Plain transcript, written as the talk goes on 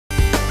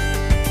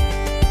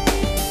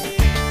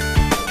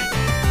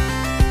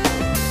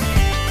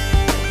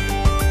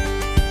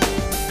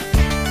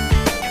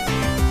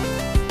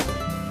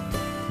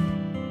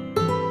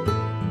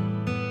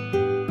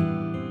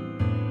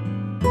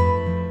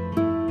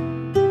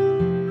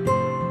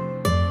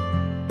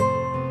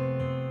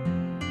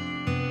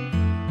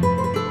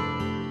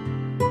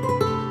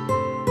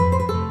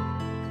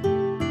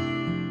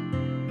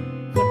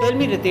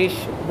Ritesh,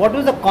 what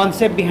was the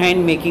concept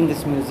behind making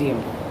this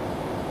museum?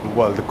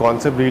 Well, the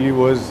concept really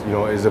was,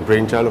 is a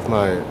brainchild of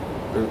my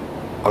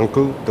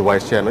uncle, the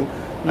vice chairman,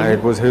 and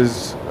it was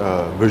his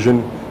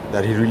vision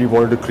that he really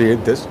wanted to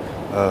create this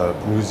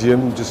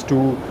museum just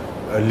to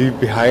leave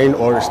behind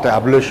or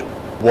establish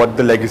what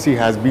the legacy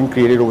has been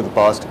created over the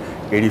past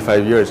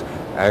 85 years,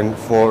 and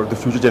for the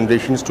future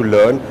generations to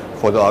learn,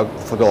 for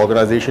the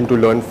organization to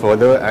learn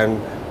further, and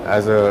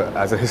as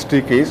a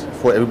history case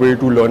for everybody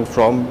to learn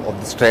from of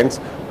the strengths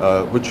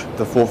which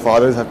the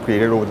forefathers have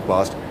created over the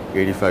past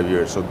 85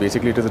 years. So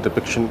basically it is a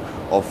depiction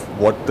of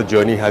what the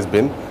journey has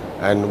been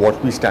and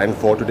what we stand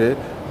for today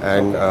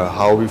and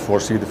how we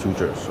foresee the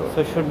future.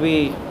 So should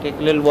we take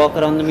a little walk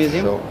around the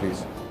museum? Sure,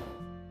 please.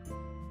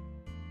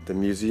 The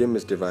museum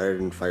is divided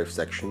in 5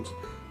 sections,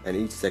 and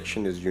each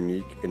section is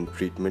unique in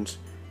treatments,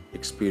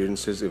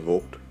 experiences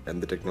evoked,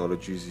 and the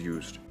technologies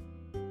used.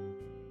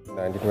 In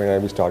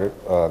 1929 we started.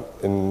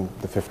 In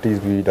the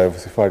 50s we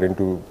diversified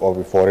into, or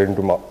we forayed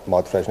into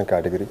mouth freshener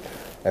category,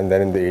 and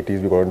then in the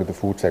 80s we got into the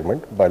food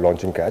segment by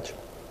launching Catch,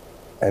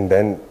 and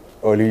then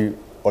early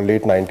or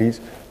late 90s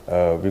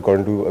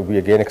we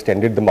again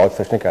extended the mouth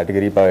freshener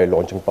category by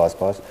launching Pass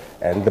Pass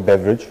and the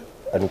beverage,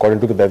 and got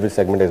into the beverage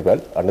segment as well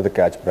under the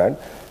Catch brand,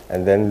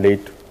 and then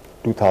late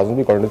 2000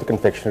 we got into the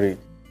confectionery.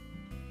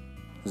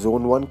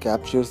 Zone 1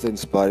 captures the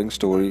inspiring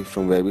story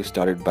from where we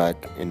started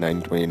back in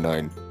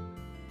 1929,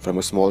 from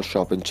a small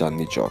shop in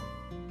Chandni Chowk.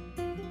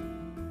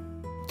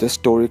 This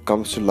story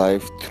comes to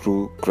life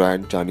through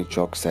grand Chandni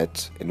Chowk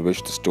sets in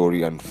which the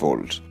story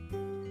unfolds.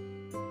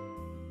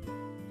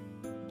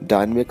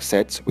 Dynamic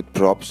sets with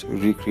props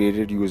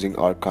recreated using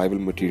archival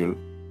material,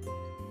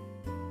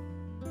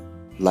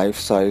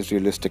 life-size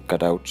realistic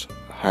cutouts,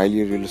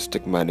 highly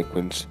realistic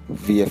mannequins,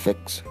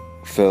 VFX,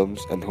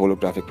 films and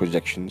holographic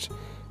projections.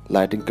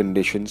 Lighting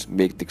conditions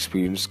make the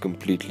experience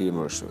completely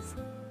immersive.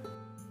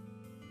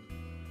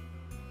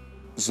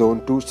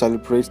 Zone 2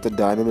 celebrates the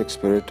dynamic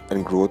spirit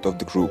and growth of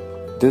the group.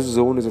 This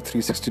zone is a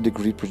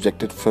 360-degree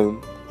projected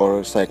film or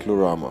a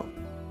cyclorama.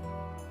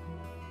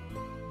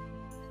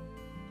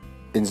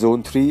 In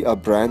Zone 3, our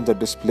brands are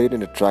displayed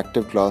in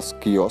attractive glass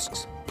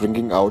kiosks,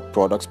 bringing out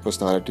products'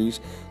 personalities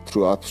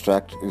through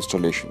abstract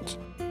installations.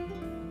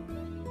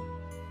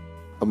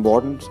 A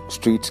modern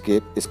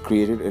streetscape is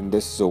created in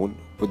this zone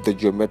with the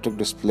geometric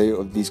display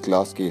of these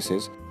glass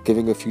cases,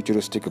 giving a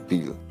futuristic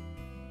appeal.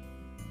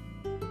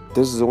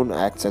 This zone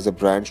acts as a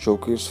brand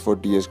showcase for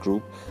DS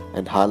Group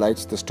and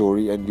highlights the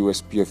story and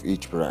USP of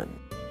each brand.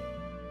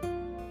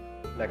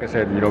 Like I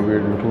said,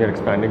 we're looking at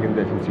expanding in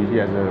the FMCG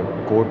as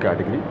a core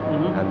category,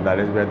 and that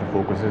is where the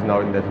focus is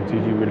now. In the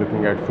FMCG, we're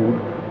looking at food,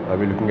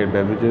 we're looking at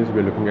beverages,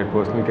 we're looking at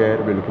personal care,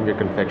 we're looking at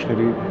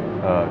confectionery.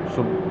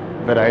 So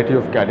variety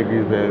of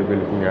categories where we're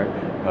looking at.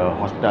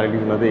 Hospitality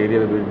is another area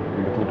where we're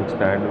looking to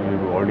expand.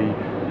 We already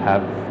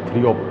have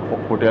 3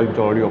 hotels which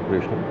are already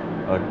operational.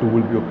 2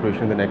 will be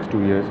operational in the next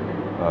 2 years.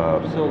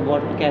 So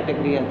what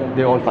category are they?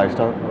 They're all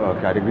 5-star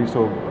categories.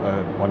 So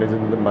one is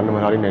in the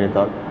Manamahari,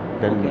 Nainital.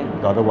 Then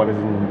the other one is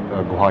in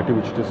Guwahati,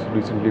 which just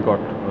recently got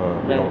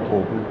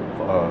opened.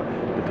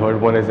 The third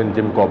one is in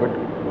Jim Corbett,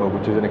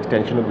 which is an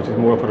extension of, which is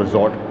more of a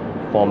resort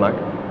format.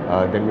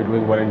 Then we're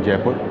doing one in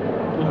Jaipur.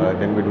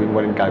 Then we're doing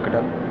one in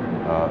Calcutta.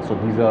 So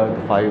these are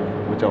the 5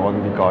 which are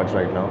on the cards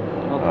right now.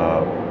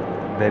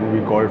 Then we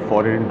got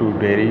forwarded into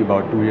dairy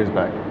about 2 years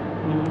back.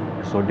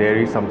 So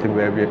dairy is something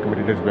where we are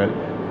committed as well.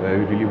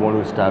 We really want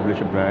to establish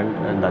a brand,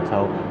 and that's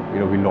how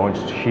we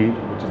launched Sheet,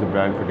 which is the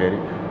brand for dairy.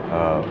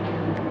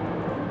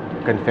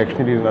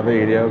 Confectionery is another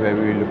area where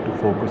we look to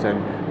focus and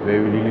where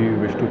we really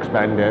wish to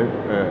expand there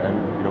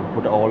and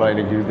put all our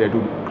energies there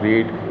to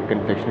create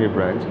confectionery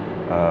brands,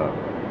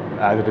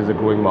 as it is a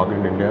growing market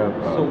in India.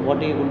 So what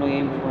are you going to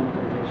aim for in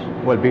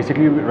confectionery? Well,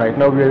 basically right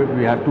now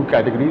we have 2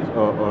 categories,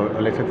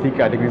 let's say 3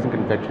 categories in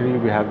confectionery.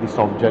 We have the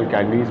soft gel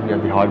candies, we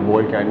have the hard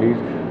boiled candies,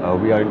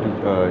 we are into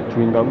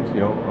chewing gums,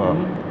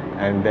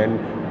 and then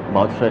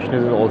mouth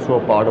fresheners is also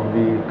a part of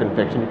the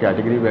confectionery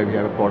category where we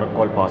have a product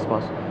called Pass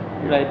Pass.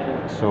 Right.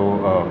 So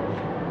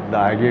the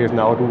idea is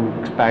now to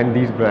expand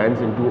these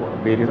brands into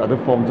various other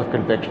forms of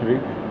confectionery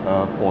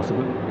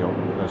possible.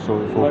 So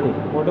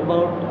what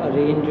about a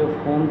range of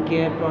home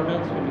care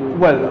products?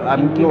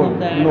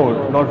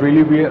 No, not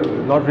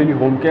really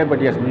home care,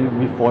 but yes,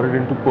 we forward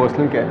into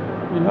personal care.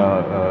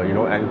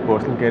 And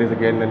personal care is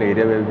again an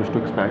area where we wish to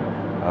expand.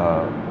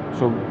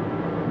 So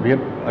we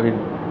have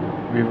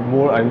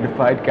more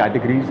identified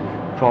categories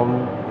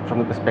from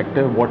the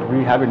perspective of what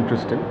we have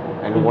interest in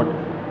and what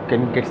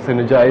can get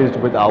synergized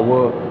with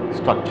our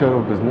structure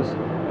of business,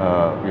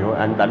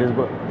 and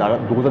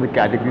those are the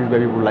categories where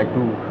we would like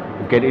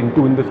to get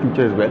into in the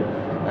future as well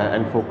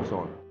and focus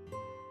on.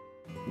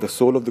 The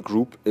soul of the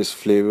group is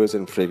flavors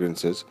and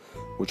fragrances,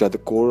 which are the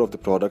core of the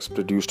products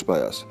produced by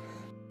us.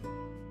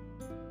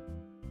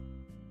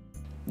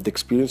 The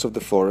experience of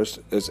the forest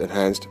is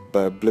enhanced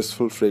by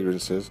blissful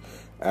fragrances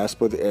as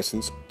per the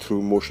essence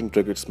through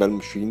motion-triggered smell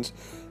machines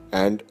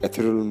and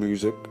ethereal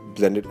music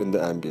blended in the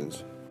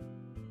ambience.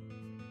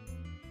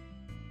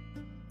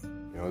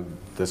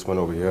 This one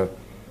over here,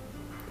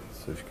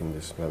 So if you can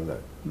just smell that.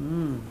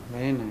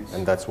 Very nice.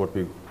 And that's what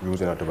we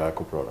use in our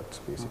tobacco products,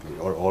 basically,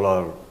 or all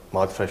our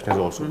mouth fresheners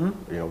also,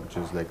 which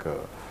is like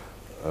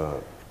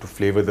to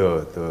flavor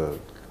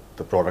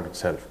the product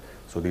itself.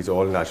 So these are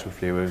all natural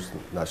flavors,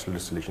 natural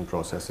distillation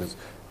processes,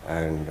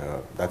 and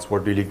that's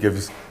what really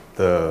gives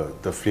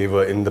the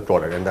flavor in the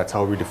product, and that's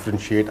how we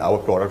differentiate our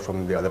product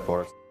from the other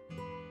products.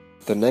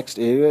 The next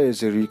area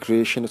is a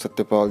recreation of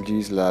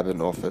Satyapalji's lab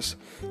and office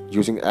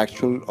using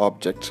actual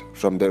objects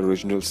from their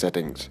original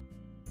settings.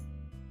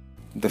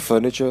 The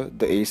furniture,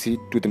 the AC,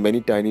 to the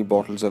many tiny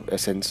bottles of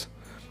essence,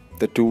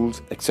 the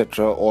tools,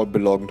 etc. all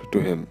belonged to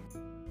him.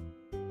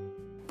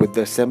 With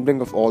the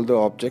assembling of all the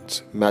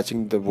objects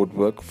matching the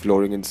woodwork,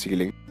 flooring and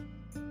ceiling,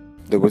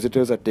 the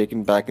visitors are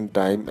taken back in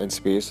time and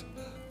space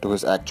to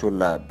his actual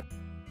lab.